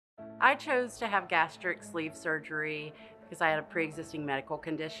I chose to have gastric sleeve surgery because I had a pre-existing medical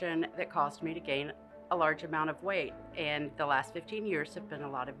condition that caused me to gain a large amount of weight. And the last 15 years have been a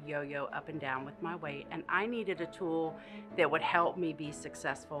lot of yo-yo up and down with my weight. And I needed a tool that would help me be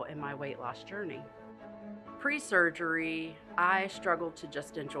successful in my weight loss journey. Pre-surgery, I struggled to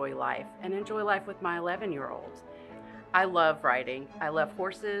just enjoy life and enjoy life with my 11-year-old. I love riding. I love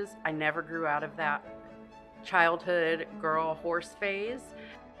horses. I never grew out of that childhood girl horse phase.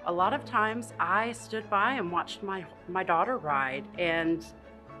 A lot of times I stood by and watched my daughter ride, and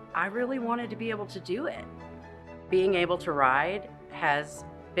I really wanted to be able to do it. Being able to ride has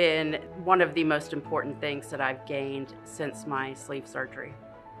been one of the most important things that I've gained since my sleeve surgery.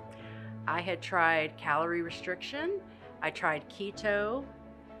 I had tried calorie restriction, I tried keto,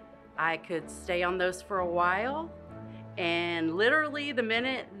 I could stay on those for a while, and literally the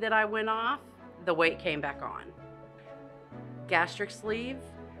minute that I went off, the weight came back on. Gastric sleeve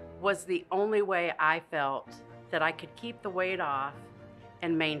was the only way I felt that I could keep the weight off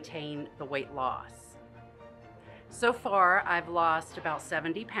and maintain the weight loss. So far, I've lost about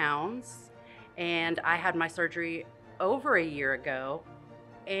 70 pounds, and I had my surgery over a year ago,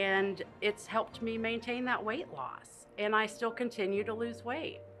 and it's helped me maintain that weight loss, and I still continue to lose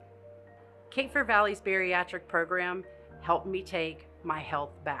weight. Cape Fear Valley's bariatric program helped me take my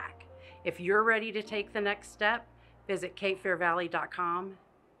health back. If you're ready to take the next step, visit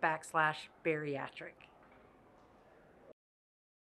capefearvalley.com/bariatric.